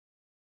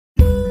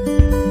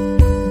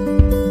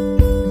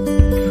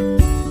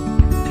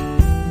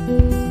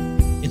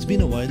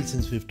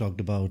we've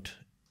talked about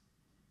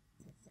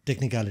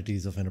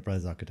technicalities of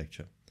enterprise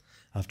architecture.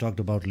 I've talked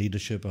about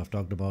leadership, I've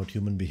talked about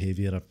human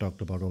behavior, I've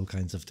talked about all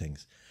kinds of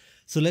things.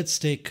 So let's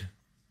take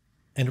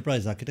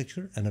enterprise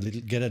architecture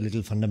and get a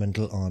little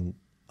fundamental on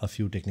a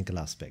few technical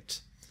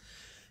aspects.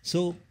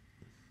 So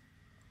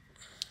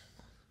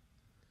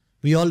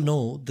we all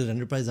know that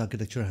enterprise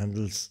architecture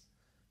handles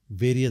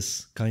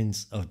various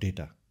kinds of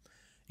data.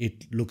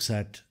 It looks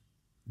at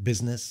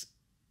business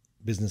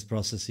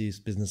processes,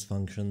 business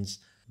functions,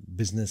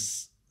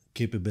 business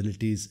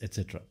capabilities,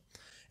 etc.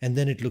 And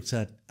then it looks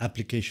at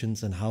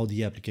applications and how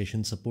the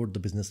applications support the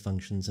business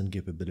functions and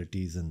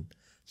capabilities and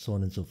so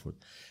on and so forth.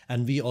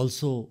 And we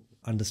also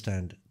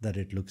understand that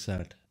it looks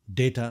at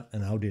data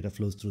and how data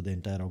flows through the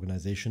entire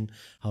organization,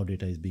 how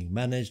data is being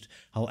managed,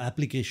 how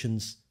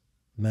applications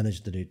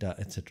manage the data,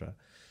 etc.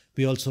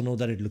 We also know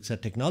that it looks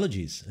at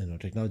technologies,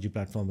 technology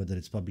platform, whether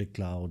it's public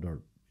cloud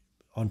or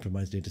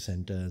on-premise data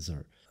centers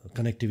or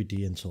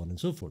connectivity and so on and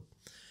so forth.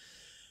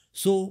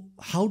 So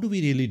how do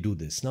we really do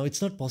this? Now,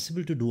 it's not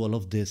possible to do all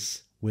of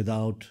this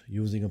without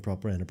using a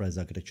proper enterprise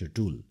architecture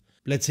tool.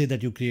 Let's say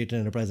that you create an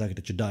enterprise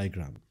architecture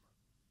diagram.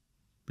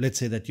 Let's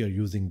say that you're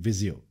using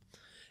Visio.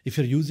 If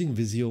you're using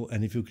Visio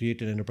and if you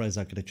create an enterprise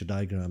architecture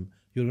diagram,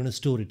 you're going to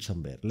store it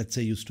somewhere. Let's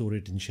say you store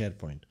it in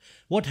SharePoint.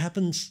 What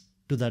happens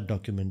to that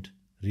document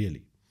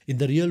really? In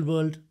the real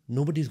world,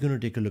 nobody's going to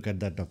take a look at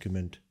that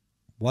document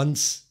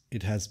once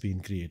it has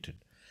been created.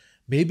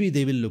 Maybe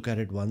they will look at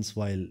it once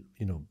while,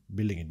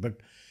 building it, but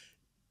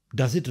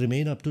does it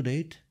remain up to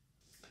date?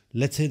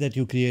 Let's say that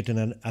you create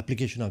an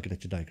application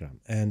architecture diagram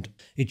and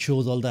it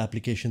shows all the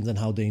applications and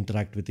how they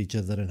interact with each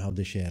other and how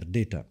they share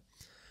data.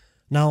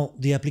 Now,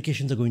 the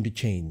applications are going to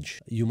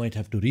change. You might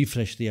have to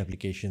refresh the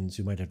applications.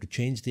 You might have to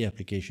change the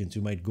applications.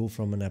 You might go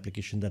from an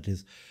application that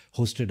is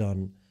hosted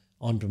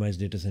on-premise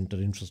data center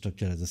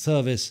infrastructure as a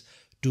service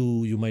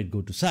to you might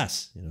go to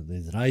SaaS.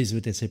 There's RISE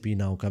with SAP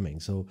now coming.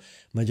 So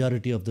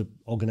majority of the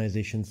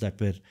organizations that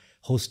were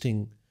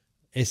hosting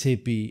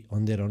SAP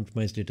on their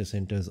on-premise data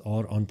centers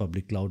or on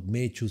public cloud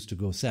may choose to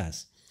go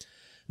SaaS.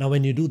 Now,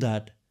 when you do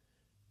that,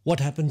 what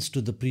happens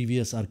to the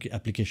previous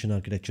application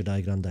architecture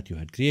diagram that you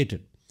had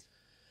created?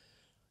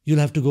 You'll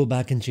have to go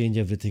back and change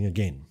everything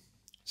again.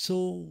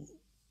 So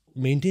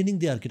maintaining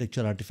the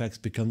architecture artifacts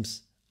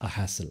becomes a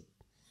hassle.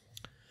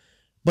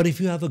 But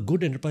if you have a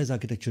good enterprise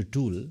architecture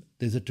tool,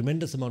 there's a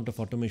tremendous amount of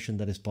automation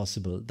that is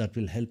possible that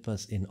will help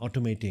us in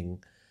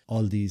automating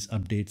all these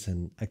updates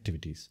and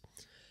activities.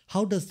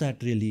 How does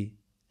that really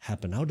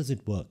happen? How does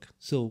it work?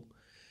 So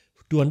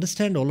to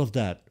understand all of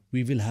that,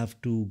 we will have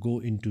to go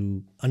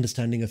into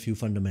understanding a few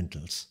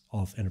fundamentals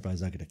of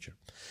enterprise architecture.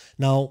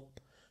 Now,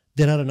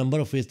 there are a number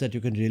of ways that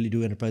you can really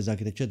do enterprise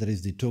architecture. There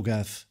is the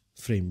TOGAF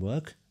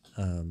framework,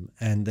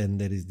 and then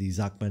there is the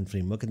Zachman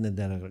framework, and then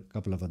there are a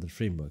couple of other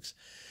frameworks.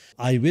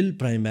 I will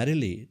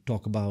primarily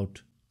talk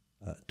about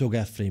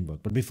TOGAF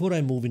framework, but before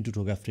I move into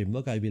TOGAF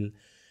framework, I will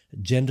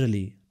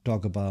generally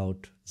talk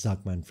about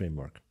Zachman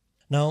framework.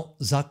 Now,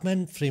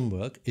 Zachman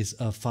framework is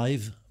a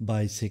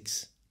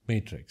 5x6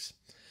 matrix.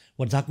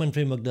 What Zachman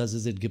framework does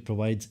is it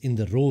provides in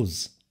the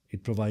rows,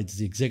 it provides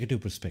the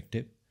executive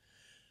perspective,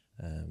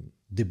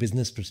 the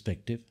business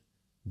perspective,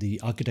 the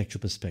architecture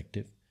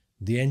perspective,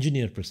 the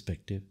engineer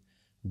perspective,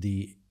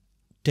 the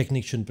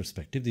technician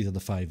perspective. These are the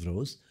 5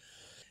 rows.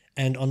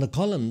 And on the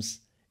columns,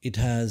 it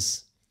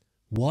has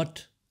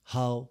what,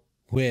 how,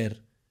 where,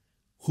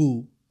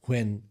 who,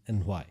 when,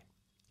 and why.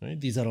 Right?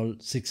 These are all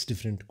 6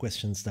 different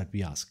questions that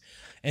we ask.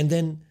 And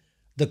then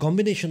the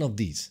combination of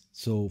these.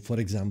 So for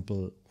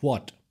example,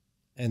 what,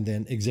 and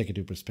then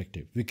executive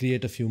perspective. We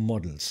create a few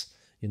models.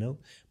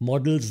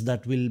 Models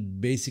that will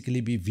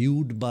basically be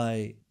viewed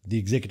by the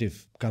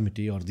executive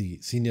committee or the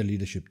senior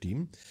leadership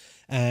team,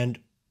 and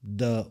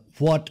the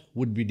what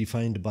would be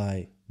defined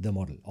by the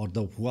model, or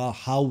the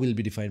how will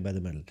be defined by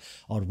the model,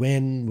 or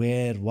when,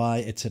 where, why,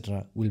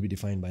 etc. will be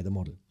defined by the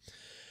model.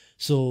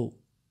 So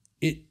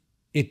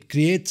it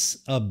creates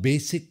a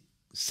basic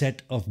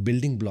set of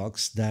building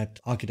blocks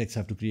that architects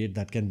have to create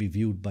that can be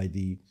viewed by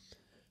the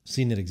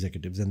senior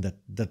executives, and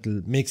that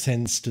will make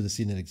sense to the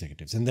senior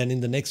executives. And then in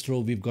the next row,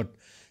 we've got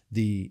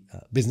the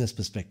business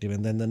perspective.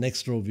 And then the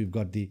next row, we've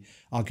got the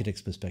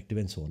architect's perspective,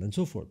 and so on and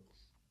so forth.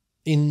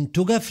 In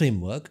TOGAF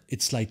framework,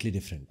 it's slightly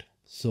different.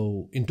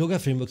 So in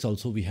TOGAF frameworks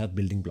also, we have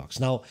building blocks.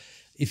 Now,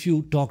 if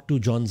you talk to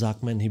John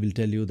Zachman, he will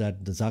tell you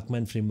that the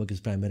Zachman framework is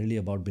primarily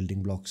about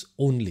building blocks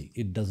only.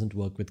 It doesn't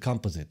work with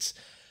composites.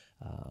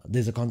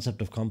 There's a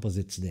concept of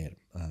composites there.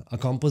 A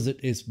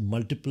composite is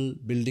multiple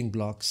building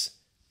blocks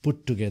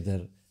put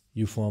together.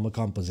 You form a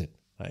composite,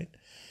 right?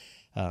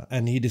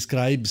 And he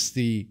describes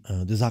the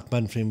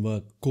Zachman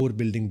framework core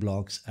building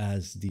blocks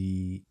as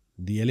the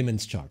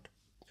elements chart.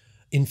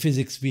 In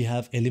physics, we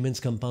have elements,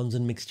 compounds,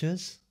 and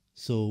mixtures.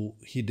 So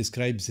he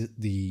describes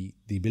the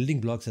building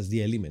blocks as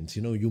the elements.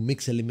 You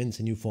mix elements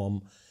and you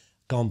form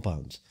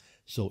compounds.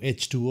 So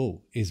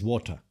H2O is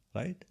water,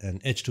 right?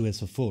 And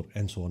H2SO4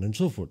 and so on and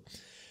so forth.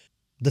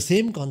 The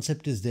same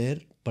concept is there,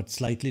 but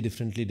slightly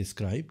differently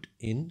described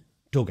in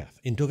TOGAF.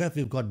 In TOGAF,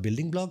 we've got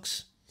building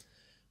blocks,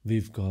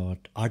 we've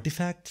got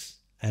artifacts,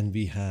 and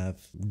we have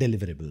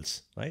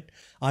deliverables, right?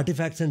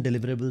 Artifacts and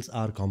deliverables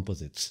are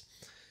composites.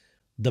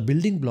 The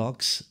building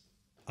blocks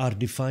are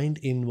defined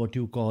in what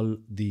you call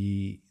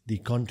the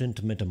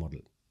content meta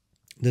model.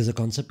 There's a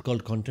concept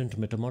called content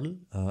meta model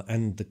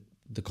and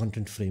the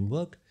content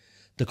framework.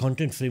 The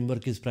content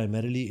framework is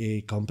primarily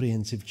a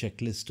comprehensive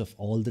checklist of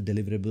all the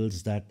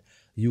deliverables that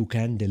you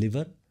can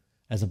deliver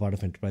as a part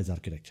of enterprise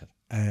architecture.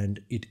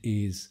 And it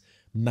is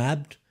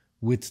mapped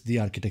with the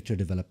architecture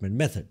development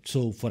method.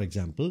 So for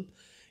example,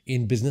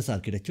 in business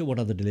architecture, what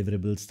are the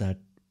deliverables that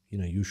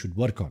you should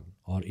work on?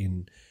 Or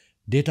in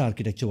data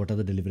architecture, what are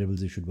the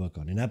deliverables you should work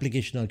on? In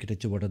application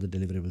architecture, what are the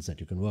deliverables that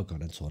you can work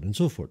on? And so on and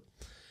so forth.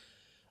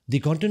 The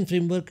content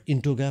framework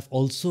in TOGAF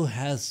also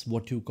has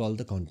what you call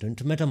the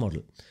content meta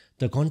model.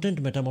 The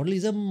content meta model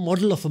is a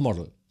model of a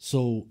model.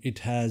 So it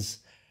has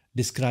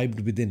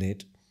described within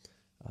it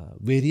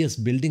various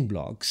building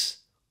blocks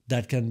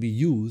that can be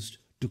used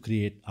to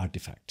create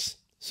artifacts.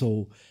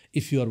 So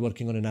if you are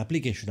working on an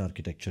application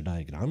architecture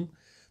diagram,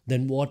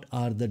 then what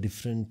are the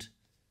different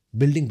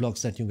building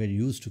blocks that you can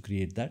use to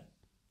create that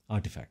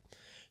artifact?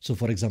 So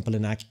for example,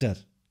 an actor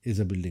is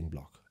a building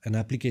block. An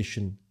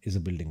application is a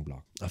building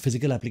block. A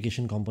physical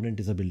application component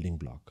is a building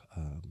block.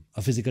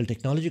 A physical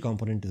technology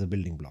component is a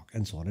building block,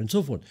 and so on and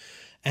so forth.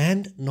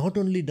 And not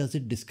only does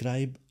it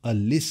describe a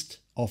list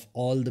of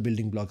all the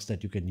building blocks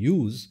that you can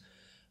use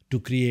to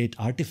create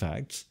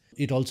artifacts,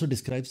 it also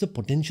describes the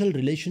potential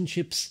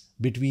relationships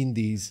between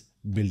these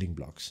building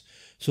blocks.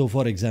 So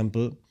for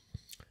example,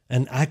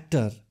 an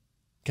actor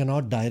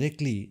cannot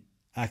directly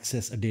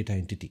access a data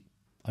entity.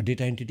 A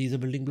data entity is a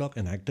building block,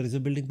 an actor is a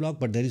building block,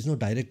 but there is no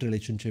direct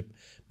relationship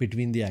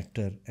between the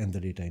actor and the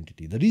data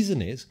entity. The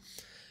reason is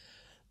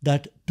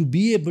that to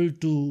be able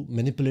to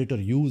manipulate or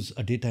use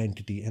a data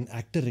entity, an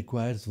actor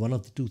requires one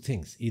of the two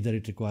things. Either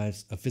it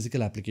requires a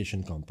physical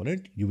application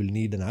component, you will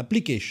need an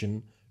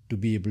application to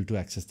be able to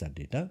access that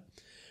data,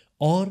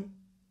 or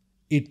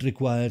it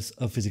requires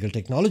a physical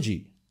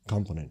technology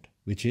component,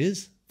 which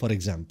is, for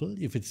example,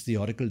 if it's the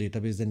Oracle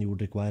database, then you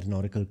would require an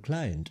Oracle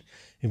client.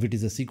 If it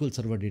is a SQL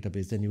Server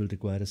database, then you will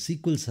require a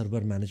SQL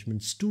Server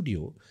Management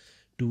Studio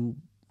to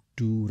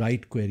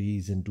write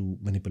queries and to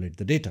manipulate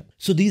the data.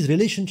 So these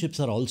relationships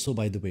are also,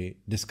 by the way,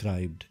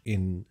 described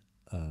in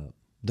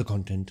the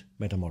content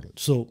meta model.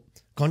 So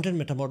content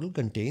meta model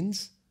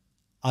contains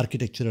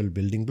architectural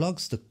building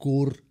blocks, the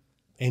core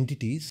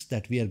entities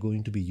that we are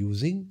going to be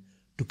using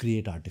to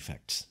create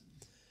artifacts,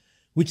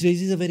 which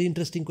raises a very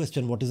interesting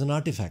question. What is an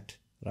artifact,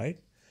 right?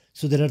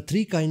 So there are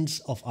three kinds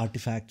of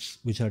artifacts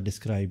which are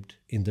described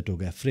in the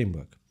TOGAF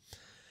framework.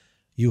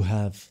 You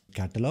have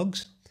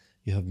catalogs,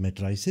 you have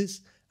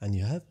matrices, and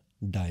you have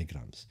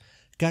diagrams.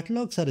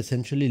 Catalogs are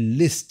essentially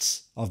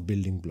lists of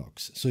building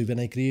blocks. So when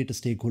I create a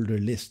stakeholder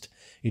list,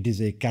 it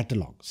is a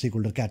catalog,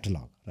 stakeholder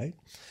catalog, right?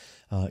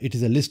 It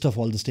is a list of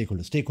all the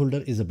stakeholders.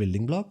 Stakeholder is a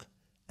building block,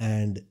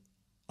 and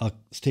a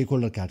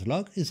stakeholder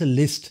catalog is a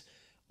list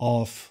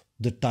of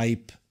the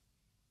type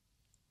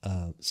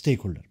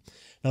stakeholder.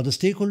 Now the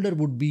stakeholder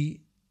would be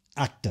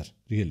actor,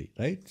 really,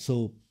 right?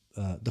 So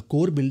the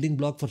core building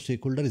block for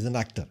stakeholder is an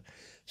actor.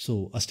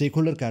 So a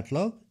stakeholder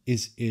catalog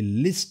is a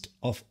list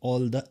of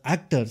all the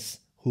actors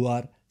who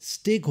are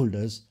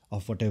stakeholders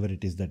of whatever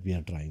it is that we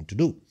are trying to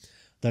do.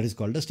 That is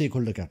called a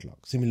stakeholder catalog.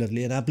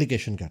 Similarly, an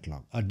application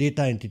catalog, a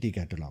data entity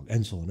catalog,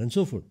 and so on and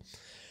so forth.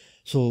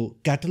 So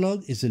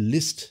catalog is a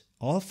list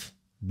of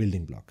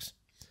building blocks.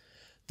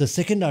 The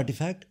second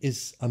artifact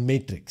is a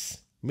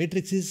matrix.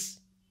 Matrix is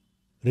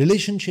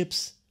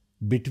relationships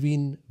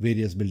between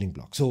various building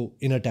blocks. So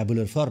in a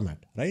tabular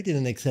format, right? In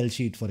an Excel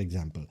sheet, for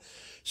example.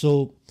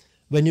 So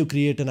when you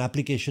create an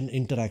application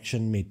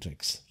interaction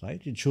matrix,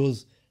 right? It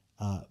shows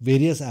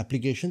various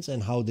applications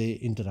and how they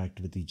interact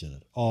with each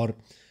other. Or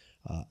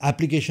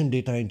application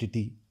data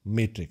entity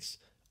matrix.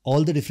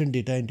 All the different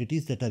data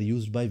entities that are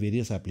used by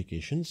various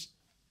applications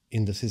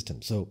in the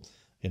system. So,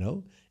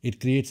 it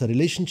creates a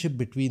relationship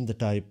between the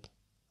type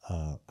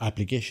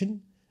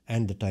application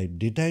and the type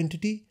data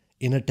entity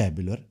in a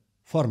tabular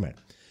format.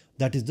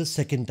 That is the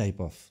second type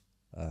of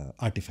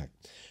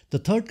artifact. The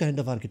third kind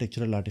of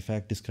architectural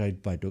artifact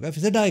described by TOGAF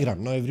is a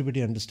diagram. Now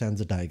everybody understands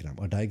a diagram.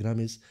 A diagram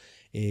is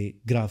a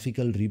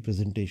graphical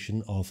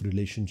representation of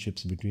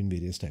relationships between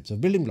various types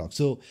of building blocks.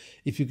 So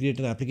if you create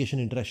an application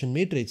interaction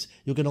matrix,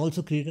 you can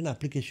also create an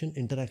application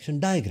interaction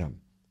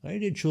diagram,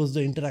 right? It shows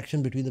the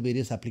interaction between the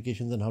various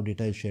applications and how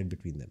data is shared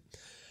between them.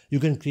 You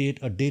can create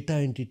a data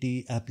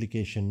entity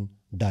application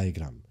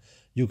diagram.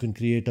 You can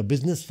create a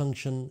business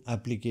function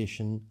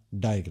application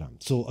diagram.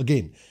 So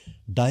again,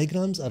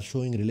 diagrams are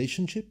showing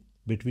relationship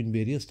between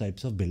various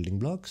types of building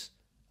blocks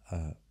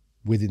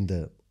within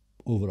the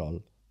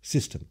overall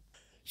system.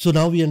 So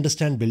now we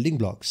understand building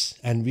blocks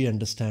and we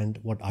understand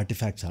what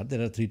artifacts are.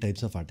 There are three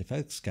types of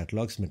artifacts: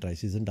 catalogs,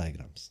 matrices, and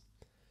diagrams.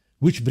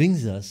 Which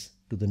brings us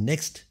to the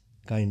next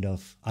kind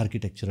of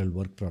architectural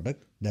work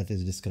product that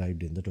is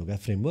described in the TOGAF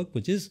framework,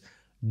 which is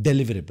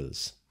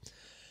deliverables.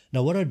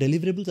 Now, what are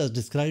deliverables as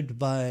described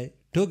by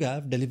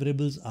TOGAF?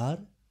 Deliverables are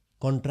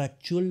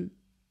contractual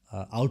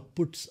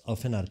outputs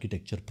of an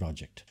architecture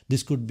project.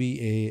 This could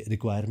be a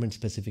requirement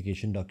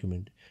specification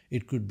document.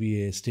 It could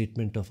be a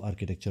statement of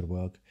architecture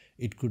work.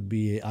 It could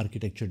be a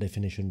architecture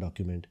definition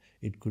document.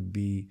 It could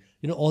be,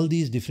 all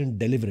these different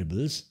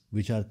deliverables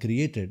which are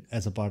created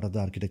as a part of the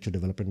architecture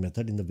development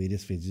method in the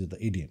various phases of the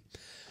ADM.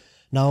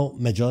 Now,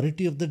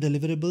 majority of the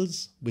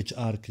deliverables which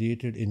are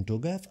created in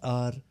TOGAF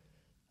are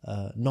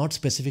not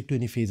specific to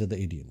any phase of the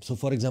ADM. So,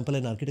 for example,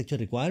 an architecture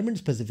requirement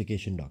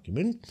specification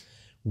document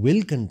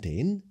will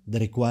contain the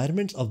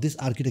requirements of this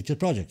architecture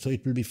project. So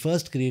it will be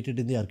first created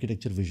in the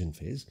architecture vision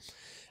phase,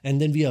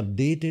 and then we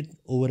update it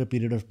over a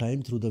period of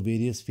time through the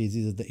various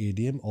phases of the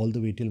ADM all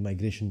the way till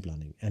migration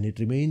planning. And it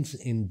remains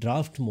in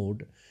draft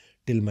mode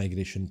till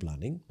migration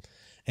planning.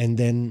 And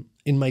then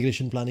in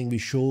migration planning, we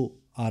show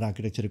our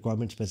architecture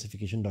requirement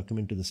specification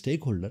document to the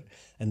stakeholder,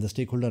 and the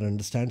stakeholder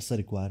understands the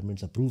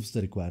requirements, approves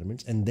the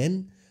requirements, and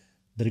then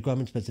the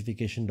requirement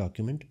specification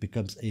document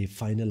becomes a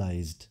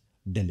finalized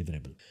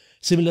deliverable.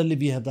 Similarly,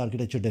 we have the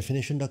architecture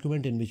definition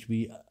document in which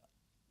we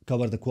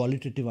cover the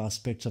qualitative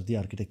aspects of the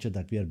architecture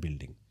that we are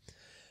building.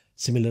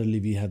 Similarly,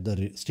 we have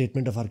the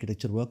statement of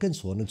architecture work and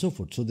so on and so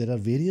forth. So there are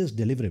various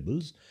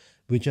deliverables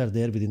which are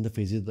there within the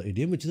phases of the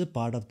ADM, which is a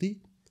part of the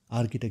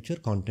architecture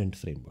content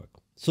framework.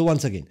 So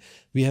once again,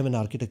 we have an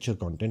architecture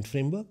content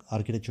framework.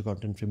 Architecture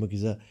content framework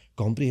is a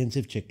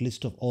comprehensive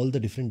checklist of all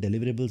the different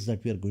deliverables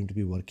that we are going to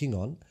be working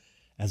on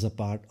as a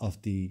part of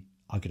the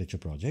architecture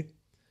project.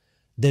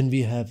 Then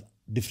we have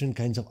different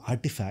kinds of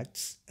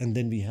artifacts, and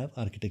then we have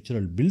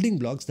architectural building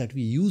blocks that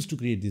we use to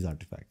create these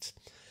artifacts.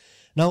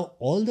 Now,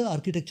 all the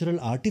architectural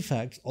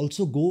artifacts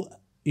also go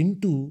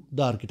into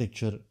the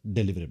architecture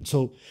deliverable.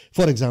 So,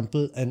 for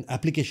example, an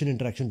application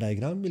interaction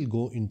diagram will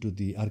go into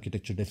the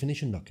architecture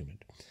definition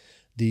document.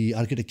 The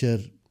architecture,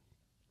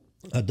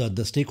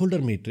 the stakeholder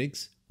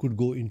matrix could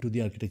go into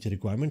the architecture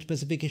requirement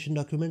specification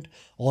document,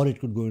 or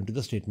it could go into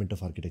the statement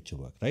of architecture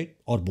work, right?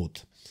 Or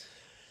both.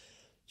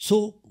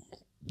 So,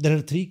 there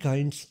are three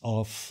kinds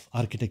of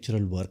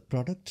architectural work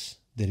products.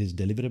 There is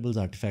deliverables,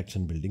 artifacts,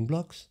 and building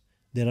blocks.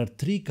 There are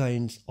three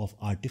kinds of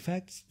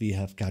artifacts. We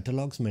have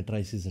catalogs,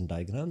 matrices, and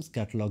diagrams.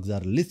 Catalogs are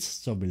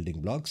lists of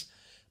building blocks.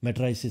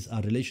 Matrices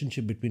are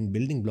relationship between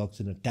building blocks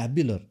in a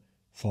tabular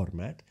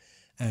format.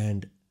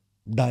 And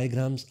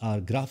diagrams are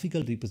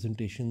graphical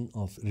representation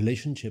of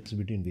relationships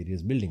between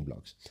various building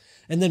blocks.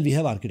 And then we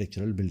have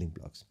architectural building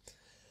blocks.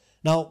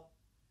 Now,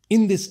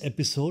 in this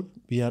episode,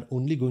 we are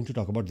only going to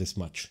talk about this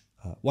much.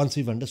 Once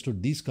we've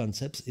understood these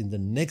concepts, in the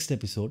next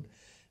episode,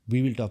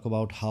 we will talk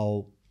about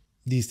how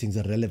these things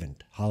are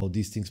relevant, how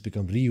these things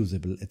become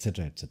reusable,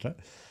 etc., etc.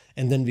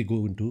 And then we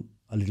go into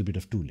a little bit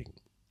of tooling.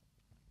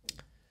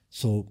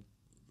 So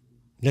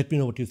let me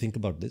know what you think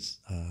about this.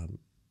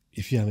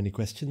 If you have any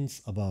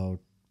questions about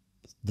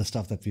the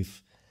stuff that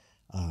we've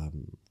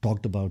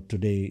talked about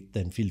today,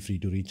 then feel free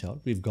to reach out.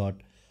 We've got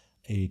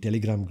a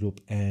Telegram group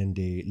and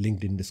a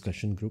LinkedIn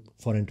discussion group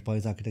for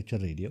Enterprise Architecture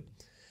Radio.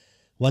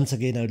 Once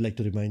again, I would like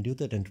to remind you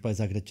that Enterprise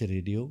Architecture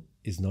Radio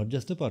is not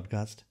just a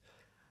podcast.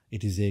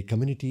 It is a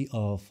community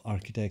of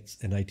architects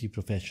and IT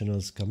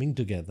professionals coming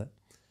together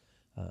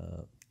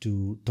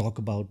to talk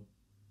about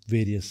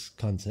various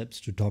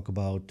concepts, to talk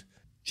about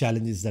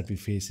challenges that we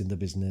face in the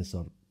business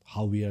or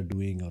how we are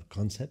doing our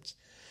concepts.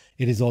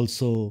 It is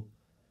also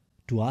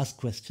to ask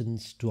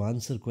questions, to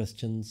answer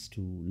questions,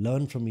 to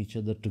learn from each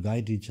other, to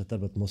guide each other,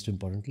 but most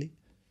importantly,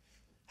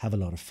 have a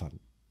lot of fun.